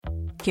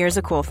Here's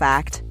a cool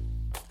fact.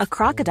 A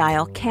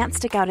crocodile can't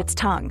stick out its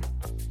tongue.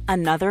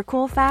 Another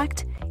cool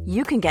fact,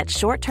 you can get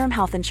short-term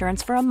health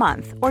insurance for a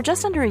month or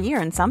just under a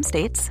year in some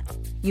states.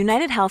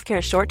 United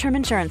Healthcare short-term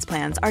insurance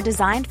plans are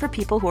designed for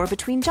people who are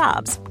between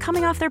jobs,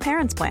 coming off their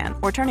parents' plan,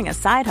 or turning a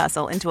side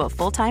hustle into a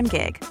full-time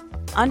gig.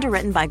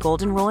 Underwritten by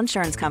Golden Rule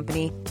Insurance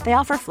Company, they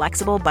offer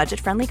flexible,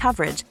 budget-friendly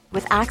coverage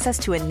with access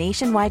to a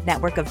nationwide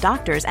network of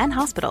doctors and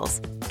hospitals.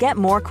 Get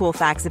more cool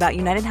facts about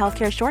United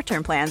Healthcare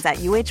short-term plans at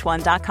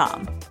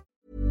uh1.com.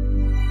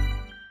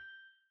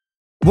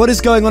 What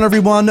is going on,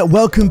 everyone?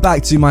 Welcome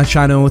back to my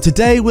channel.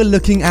 Today we're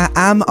looking at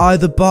Am I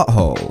the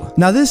Butthole?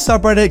 Now, this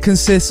subreddit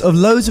consists of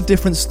loads of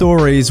different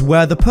stories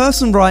where the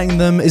person writing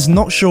them is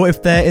not sure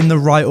if they're in the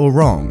right or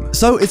wrong.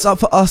 So it's up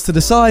for us to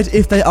decide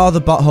if they are the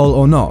butthole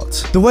or not.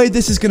 The way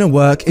this is going to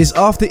work is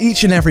after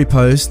each and every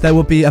post, there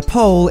will be a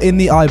poll in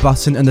the I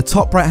button in the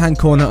top right hand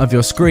corner of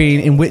your screen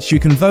in which you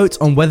can vote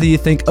on whether you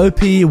think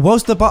OP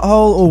was the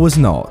butthole or was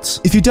not.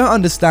 If you don't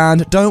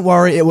understand, don't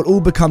worry, it will all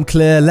become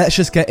clear. Let's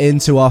just get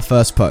into our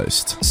first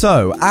post.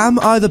 So, am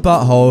I the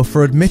butthole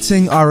for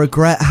admitting I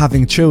regret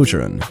having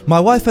children? My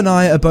wife and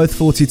I are both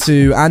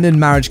 42 and in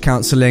marriage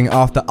counselling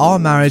after our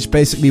marriage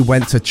basically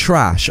went to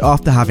trash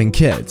after having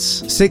kids.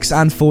 6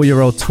 and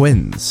 4-year-old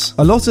twins.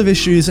 A lot of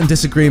issues and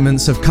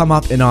disagreements have come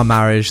up in our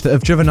marriage that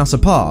have driven us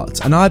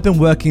apart, and I've been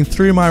working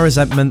through my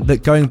resentment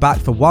that going back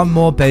for one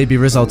more baby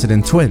resulted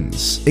in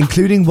twins,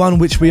 including one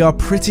which we are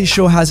pretty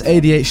sure has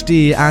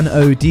ADHD and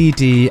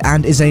ODD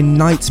and is a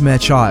nightmare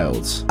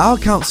child. Our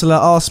counsellor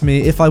asked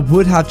me if I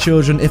would have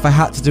children if I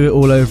had to do it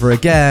all over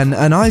again,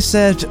 and I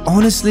said,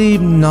 honestly,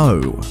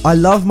 no. I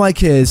love my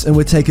kids and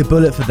would take a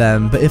bullet for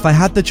them, but if I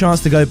had the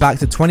chance to go back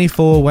to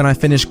 24 when I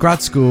finished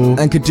grad school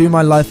and could do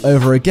my life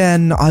over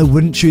again, I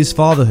wouldn't choose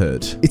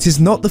fatherhood. It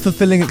is not the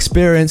fulfilling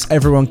experience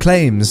everyone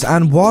claims,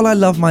 and while I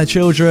love my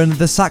children,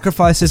 the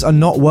sacrifices are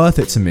not worth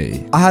it to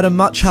me. I had a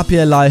much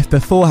happier life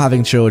before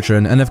having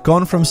children and have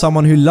gone from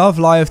someone who loved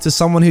life to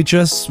someone who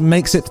just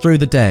makes it through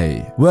the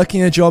day,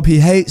 working a job he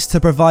hates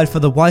to provide for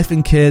the wife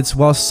and kids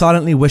while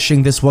silently wishing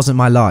this wasn't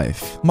my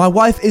life. My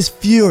wife is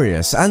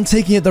furious and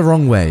taking it the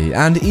wrong way,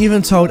 and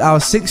even told our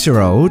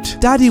 6-year-old,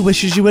 "Daddy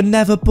wishes you were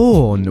never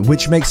born,"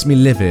 which makes me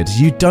livid.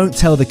 You don't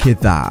tell the kid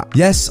that.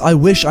 Yes, I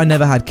wish I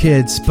never had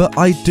kids, but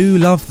I do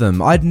love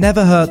them. I'd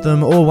never hurt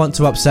them or want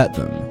to upset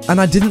them. And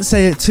I didn't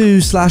say it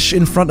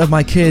in front of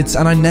my kids,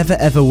 and I never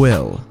ever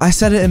will. I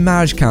said it in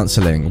marriage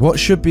counselling, what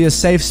should be a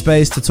safe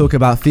space to talk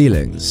about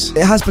feelings.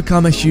 It has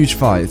become a huge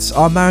fight.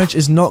 Our marriage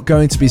is not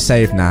going to be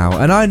saved now,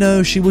 and I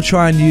know she will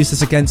try and use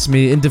this against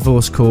me in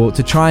divorce court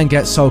to try and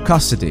get sole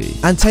custody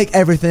and take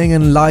everything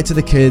and lie to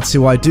the kids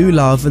who I do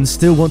love and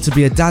still want to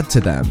be a dad to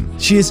them.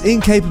 She is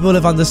incapable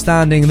of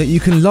understanding that you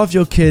can love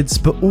your kids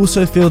but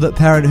also feel that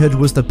parenthood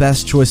was the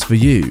best choice for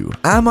you.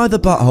 Am I the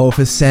butthole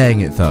for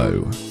saying it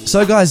though?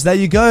 So guys, there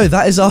you go.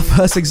 That is our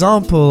first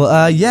example.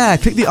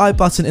 Click the I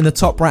button in the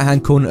top right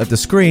hand corner of the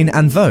screen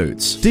and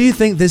vote. Do you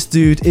think this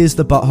dude is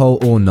the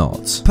butthole or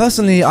not?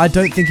 Personally, I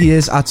don't think he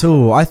is at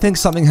all. I think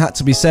something had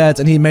to be said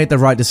and he made the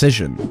right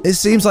decision. It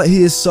seems like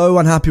he is so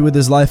unhappy with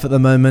his life at the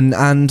moment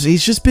and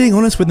he's just being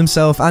honest with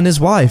himself and his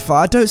wife.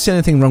 I don't see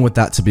anything wrong with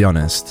that, to be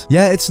honest.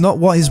 Yeah, it's not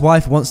what his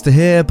wife wants to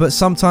hear, but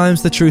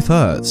sometimes the truth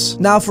hurts.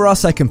 Now for our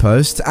second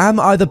post, am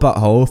I the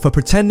butthole for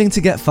pretending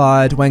to get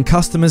fired when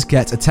customers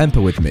get a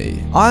temper with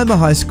me? I'm a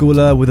high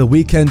schooler with a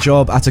weekend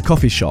job at a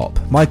coffee shop.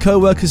 My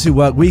co-workers who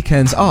work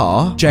weekends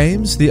are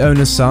James, the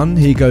owner's son,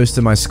 he goes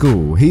to my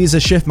school. He's a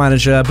shift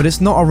manager, but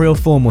it's not a real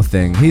formal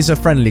thing. He's a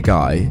friendly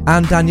guy.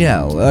 And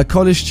Danielle, a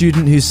college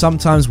student who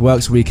sometimes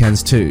works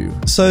weekends too.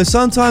 So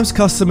sometimes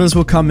customers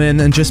will come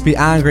in and just be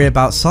angry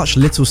about such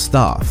little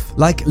stuff,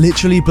 like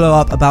literally blow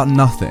up about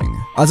nothing.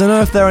 I don't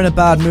know if they're in a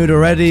bad mood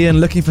already and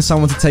looking for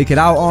someone to take it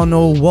out on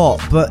or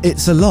what, but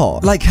it's a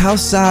lot. Like, how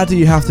sad do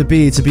you have to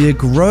be a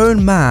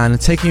grown man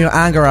taking your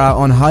anger out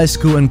on high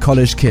school and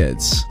college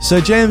kids? So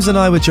James and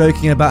I were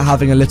joking about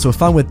having a little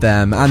fun with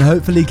them and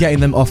hopefully getting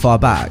them off our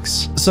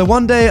backs. So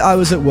one day I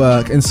was at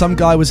work and some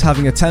guy was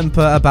having a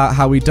temper about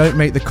how we don't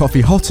make the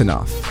coffee hot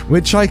enough,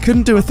 which I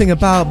couldn't do a thing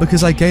about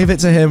because I gave it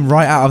to him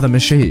right out of the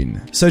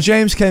machine. So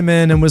James came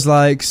in and was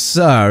like,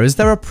 "Sir, is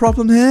there a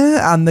problem here?"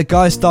 And the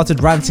guy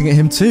started ranting at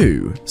him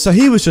too. So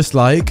he was just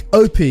like,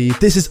 "OP,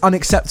 this is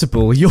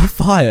unacceptable, you're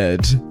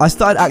fired." I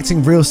started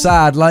acting real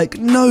sad, like,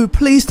 "No,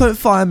 please don't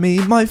fire me,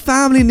 my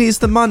family needs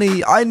the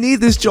money, I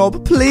need this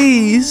job,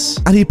 please."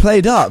 And he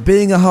played up,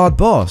 being a hard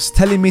boss,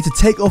 telling me to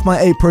take off my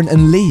apron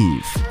and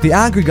leave. The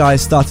angry guy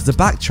started to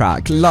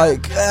backtrack,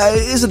 like,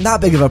 "It isn't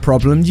that big of a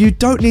problem, you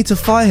don't need to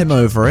fire him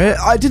over it,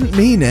 I didn't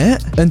mean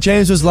it." And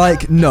James was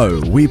like, "No,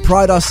 know, we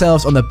pride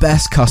ourselves on the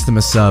best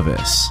customer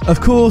service.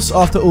 Of course,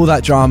 after all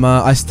that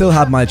drama, I still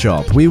had my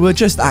job. We were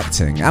just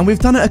acting, and we've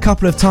done it a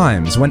couple of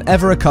times.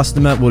 Whenever a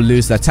customer will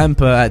lose their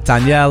temper at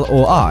Danielle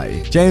or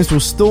I, James will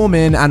storm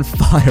in and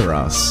fire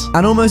us.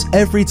 And almost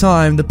every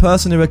time, the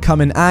person who would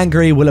come in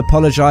angry will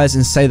apologize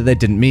and say that they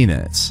didn't mean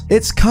it.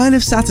 It's kind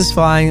of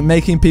satisfying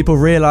making people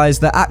realize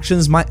that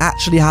actions might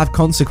actually have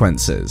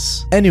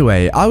consequences.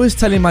 Anyway, I was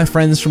telling my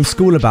friends from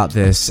school about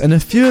this, and a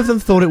few of them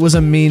thought it was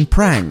a mean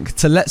prank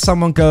to let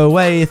someone go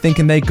away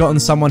thinking they'd gotten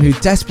someone who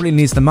desperately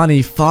needs the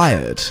money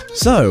fired.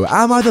 So,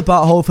 am I the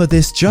butthole for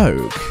this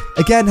joke?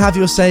 Again, have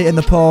your say in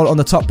the poll on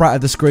the top right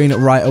of the screen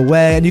right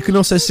away, and you can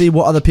also see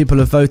what other people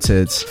have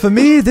voted. For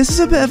me, this is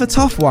a bit of a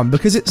tough one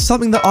because it's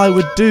something that I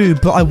would do,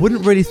 but I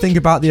wouldn't really think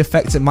about the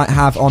effect it might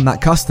have on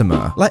that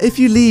customer. Like, if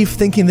you leave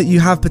thinking that you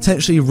have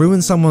potentially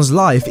ruined someone's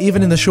life,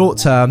 even in the short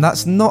term,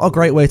 that's not a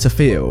great way to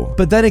feel.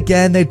 But then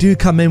again, they do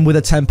come in with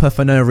a temper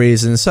for no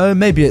reason, so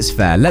maybe it's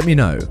fair. Let me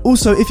know.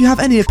 Also, if you have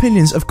any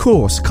opinions, of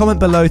course, comment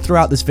below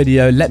throughout this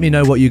video. Let me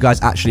know what you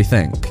guys actually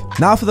think.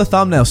 Now for the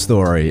thumbnail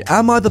story.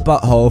 Am I the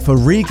butthole for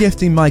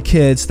re-gifting my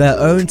kids their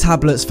own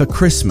tablets for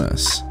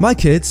Christmas? My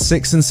kids,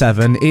 6 and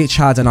 7, each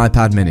had an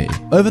iPad mini.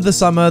 Over the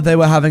summer, they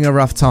were having a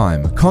rough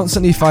time,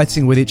 constantly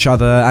fighting with each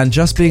other and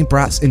just being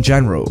brats in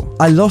general.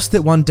 I lost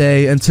it one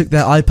day and took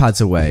their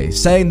iPads away,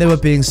 saying they were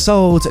being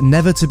sold,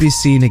 never to be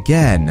seen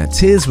again.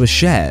 Tears were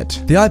shed.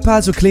 The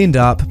iPads were cleaned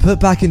up, put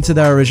back into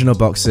their original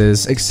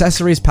boxes,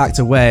 accessories packed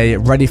away,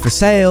 ready for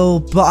sale,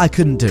 but I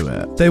couldn't do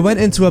it. They went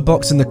into a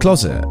box in the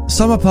closet.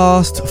 Summer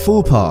passed,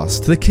 fall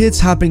passed. The kids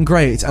have been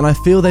great and I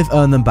feel they've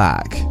earned them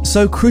back.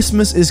 So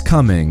Christmas is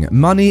coming.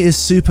 Money is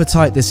super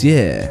tight this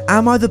year.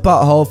 Am I the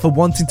butthole for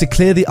wanting to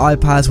clear the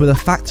iPads with a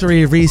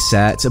factory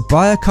reset,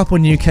 buy a couple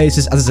new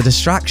cases as a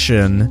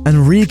distraction,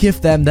 and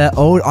re-gift them their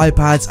old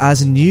iPads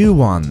as new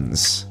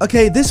ones?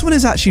 Okay, this one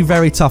is actually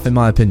very tough in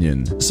my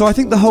opinion. So I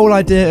think the whole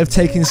idea of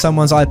taking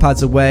someone's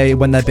iPads away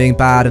when they're being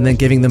bad and then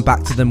giving them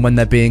back to them when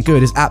they're being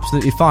good is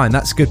absolutely fine.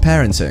 That's good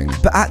parenting.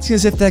 But acting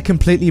as if they're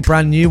completely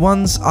brand new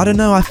ones, I don't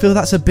know, I feel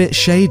that's a bit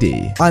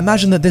shady. I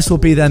imagine that this will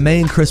be their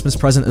main Christmas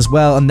present as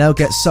well and they'll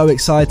get so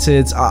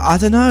excited. I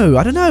don't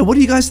know. What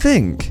do you guys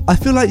think? I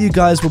feel like you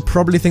guys will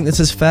probably think this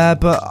is fair,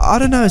 but I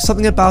don't know,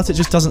 something about it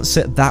just doesn't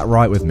sit that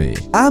right with me.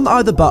 Am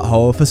I the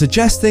butthole for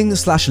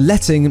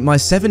suggesting/letting my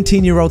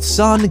 17-year-old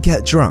son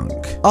get drunk?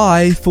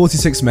 I,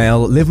 46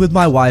 male, live with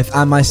my wife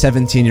and my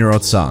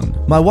 17-year-old son.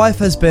 My wife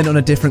has been on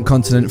a different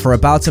continent for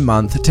about a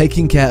month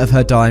taking care of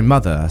her dying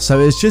mother, so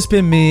it's just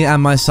been me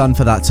and my son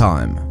for that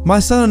time. My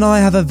son and I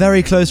have a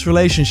very close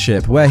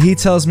relationship where he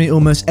tells me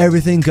almost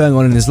everything going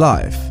on in his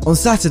life. On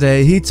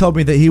Saturday, he told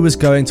me that he was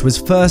going to his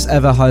first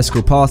ever high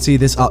school party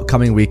this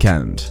upcoming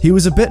weekend. He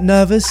was a bit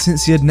nervous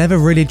since he had never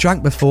really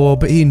drank before,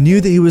 but he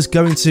knew that he was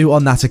going to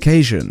on that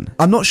occasion.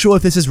 I'm not sure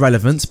if this is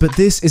relevant, but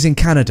this is in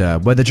Canada,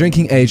 where the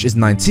drinking age is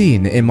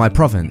 19 in my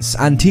province,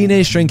 and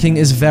teenage drinking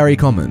is very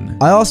common.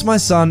 I asked my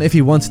son if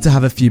he wanted to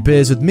have a few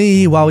beers with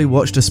me while we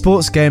watched a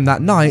sports game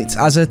that night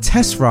as a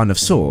test run of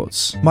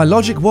sorts. My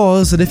logic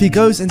was that if he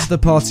goes into the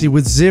party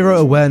with zero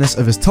awareness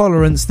of his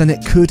tolerance, then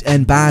it could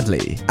end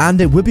badly,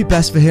 and it would be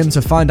best for him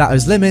to find out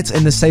his limit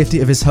in the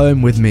safety of his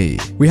home with me.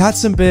 We had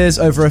some beers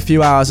over a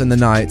few hours in the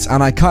night,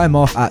 and I cut him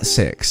off at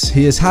 6.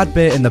 He has had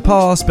beer in the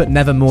past, but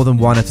never more than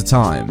one at a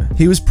time.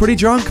 He was pretty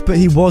drunk, but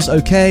he was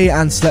okay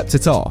and slept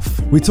it off.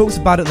 We talked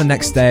about it the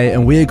next day,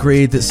 and we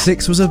agreed that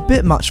 6 was a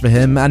bit much for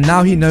him, and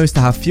now he knows to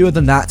have fewer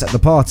than that at the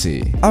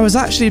party. I was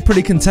actually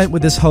pretty content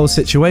with this whole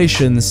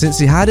situation since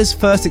he had his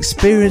first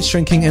experience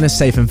drinking in a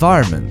safe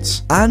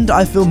environment, and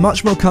I feel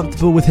much more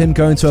comfortable with him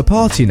going to a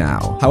party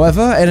now.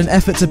 However, in an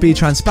effort to be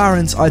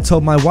transparent, I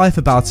told my wife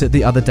about it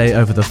the other day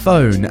over the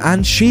phone,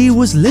 and she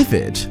was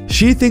livid.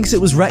 She thinks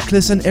it was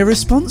reckless and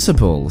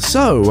irresponsible.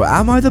 So,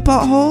 am I the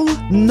butthole?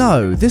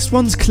 No, this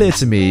one's clear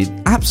to me.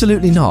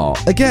 Absolutely not.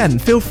 Again,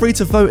 feel free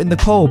to vote in the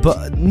poll,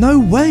 but no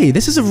way.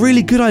 This is a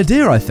really good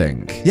idea, I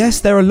think. Yes,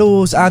 there are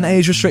laws and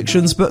age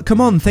restrictions, but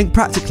come on, think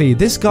practically.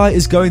 This guy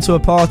is going to a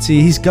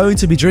party, he's going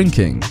to be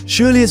drinking.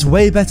 Surely it's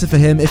way better for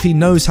him if he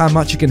knows how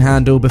much he can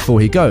handle before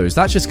he goes.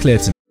 That's just clear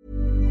to me.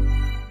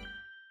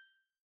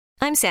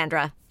 I'm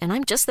Sandra, and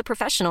I'm just the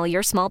professional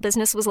your small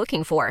business was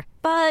looking for.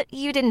 But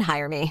you didn't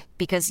hire me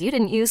because you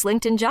didn't use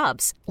LinkedIn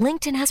Jobs.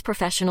 LinkedIn has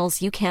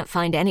professionals you can't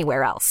find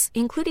anywhere else,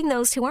 including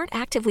those who aren't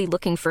actively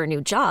looking for a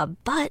new job,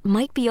 but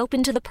might be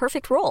open to the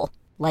perfect role,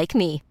 like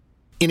me.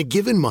 In a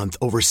given month,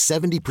 over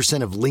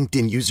 70% of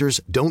LinkedIn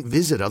users don't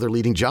visit other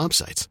leading job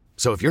sites.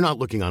 So if you're not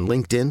looking on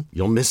LinkedIn,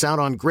 you'll miss out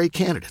on great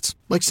candidates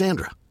like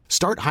Sandra.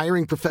 Start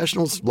hiring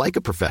professionals like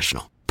a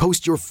professional.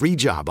 Post your free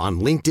job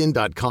on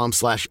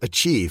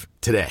linkedin.com/achieve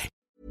today.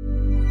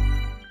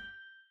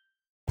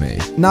 me.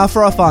 Now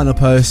for our final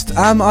post,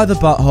 am I the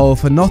butthole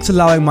for not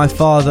allowing my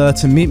father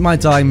to meet my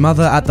dying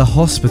mother at the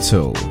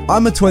hospital?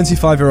 I'm a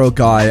 25-year-old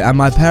guy and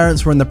my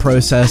parents were in the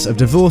process of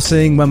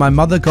divorcing when my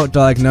mother got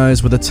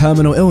diagnosed with a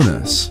terminal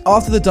illness.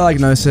 After the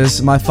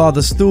diagnosis, my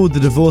father stalled the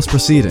divorce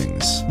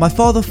proceedings. My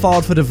father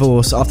filed for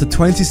divorce after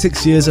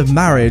 26 years of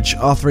marriage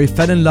after he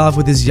fell in love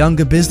with his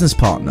younger business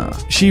partner.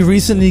 She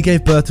recently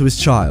gave birth to his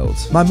child.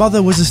 My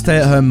mother was a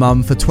stay-at-home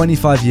mum for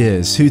 25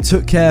 years who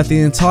took care of the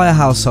entire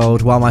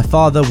household while my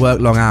father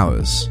worked long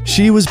hours.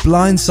 She was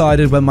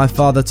blindsided when my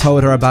father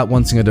told her about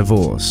wanting a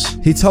divorce.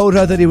 He told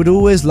her that he would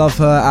always love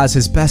her as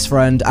his best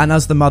friend and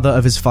as the mother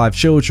of his 5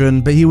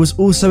 children, but he was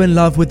also in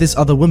love with this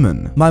other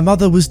woman. My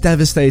mother was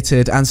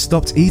devastated and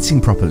stopped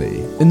eating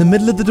properly. In the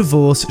middle of the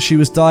divorce, she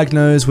was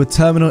diagnosed with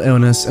terminal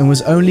illness and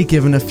was only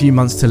given a few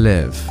months to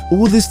live.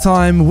 All this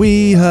time,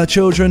 we, her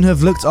children,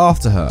 have looked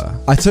after her.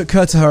 I took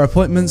her to her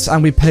appointments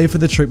and we paid for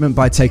the treatment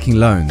by taking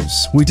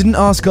loans. We didn't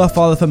ask our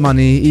father for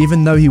money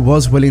even though he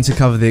was willing to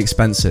cover the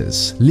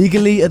expenses.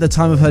 Legally, at the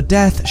time of her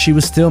death, she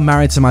was still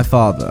married to my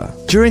father.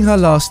 During her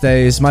last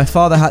days, my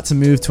father had to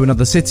move to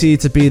another city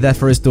to be there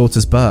for his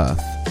daughter's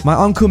birth. My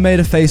uncle made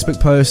a Facebook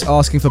post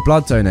asking for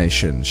blood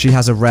donation. She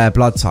has a rare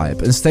blood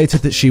type and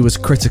stated that she was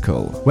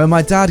critical. When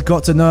my dad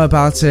got to know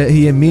about it,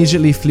 he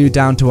immediately flew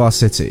down to our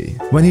city.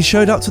 When he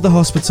showed up to the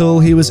hospital,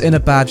 he was in a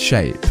bad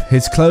shape.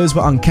 His clothes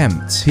were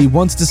unkempt. He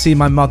wanted to see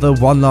my mother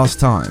one last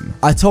time.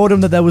 I told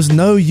him that there was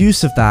no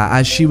use of that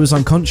as she was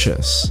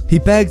unconscious. He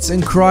begged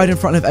and cried in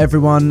front of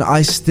everyone.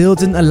 I still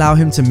didn't allow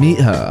him to meet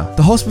her.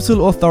 The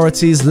hospital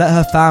authorities let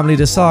her family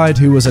decide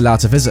who was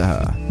allowed to visit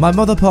her. My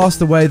mother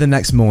passed away the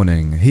next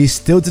morning. He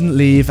still didn't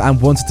leave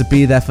and wanted to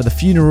be there for the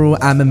funeral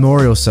and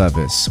memorial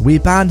service. We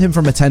banned him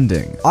from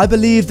attending. I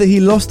believe that he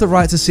lost the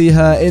right to see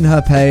her in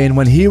her pain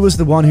when he was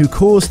the one who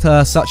caused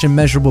her such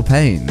immeasurable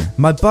pain.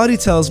 My buddy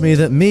tells me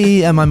that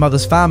me and my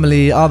mother's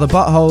family are the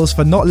buttholes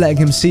for not letting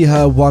him see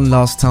her one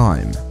last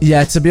time.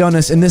 Yeah, to be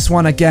honest, in this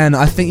one again,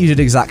 I think you did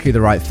exactly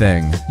the right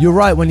thing. You're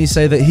right when you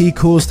say that he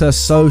caused her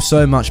so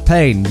much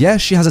pain. Yes,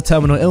 she has a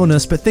terminal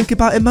illness, but think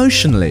about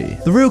emotionally.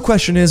 The real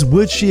question is,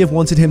 would she have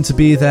wanted him to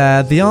be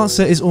there? The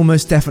answer is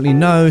almost definitely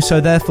no, so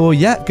therefore,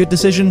 yeah, good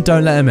decision,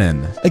 don't let him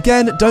in.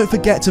 Again, don't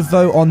forget to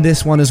vote on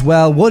this one as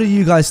well. What do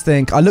you guys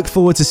think? I look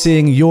forward to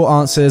seeing your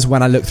answers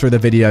when I look through the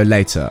video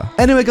later.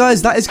 Anyway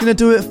guys, that is going to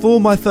do it for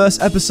my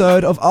first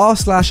episode of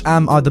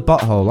r/am I the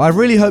butthole. I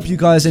really hope you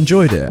guys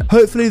enjoyed it.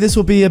 Hopefully this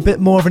will be a bit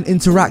more of an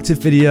interactive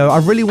video. I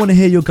really want to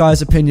hear your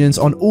guys' opinions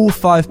on all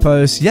 5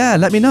 posts. Yeah,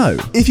 let me know.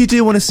 If you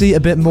do want to see a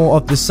bit more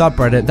of this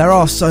subreddit, there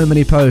are so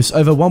many posts,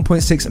 over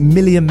 1.6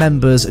 million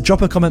members.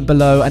 Drop a comment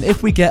below, and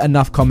if we get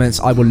enough comments,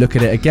 I will look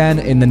at it again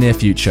in the near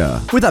future.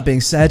 With that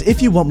being said,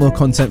 if you want more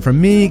content from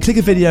me, click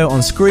a video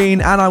on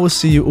screen, and I will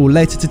see you all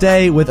later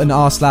today with an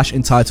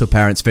r/entitled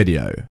parents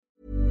video.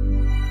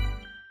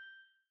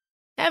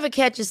 Ever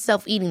catch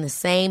yourself eating the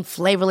same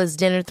flavorless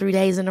dinner 3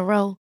 days in a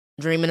row?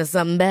 Dreaming of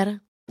something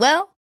better?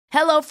 Well,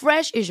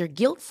 HelloFresh is your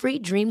guilt-free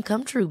dream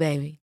come true,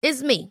 baby.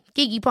 It's me,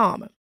 Keke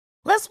Palmer.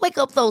 Let's wake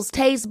up those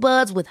taste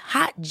buds with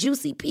hot,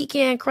 juicy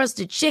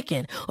pecan-crusted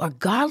chicken or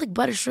garlic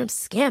butter shrimp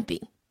scampi.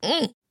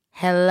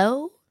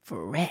 Hello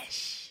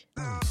Fresh.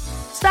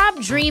 Stop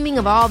dreaming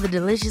of all the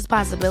delicious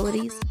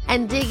possibilities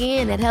and dig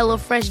in at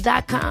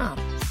HelloFresh.com.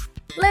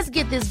 Let's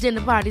get this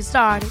dinner party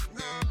started.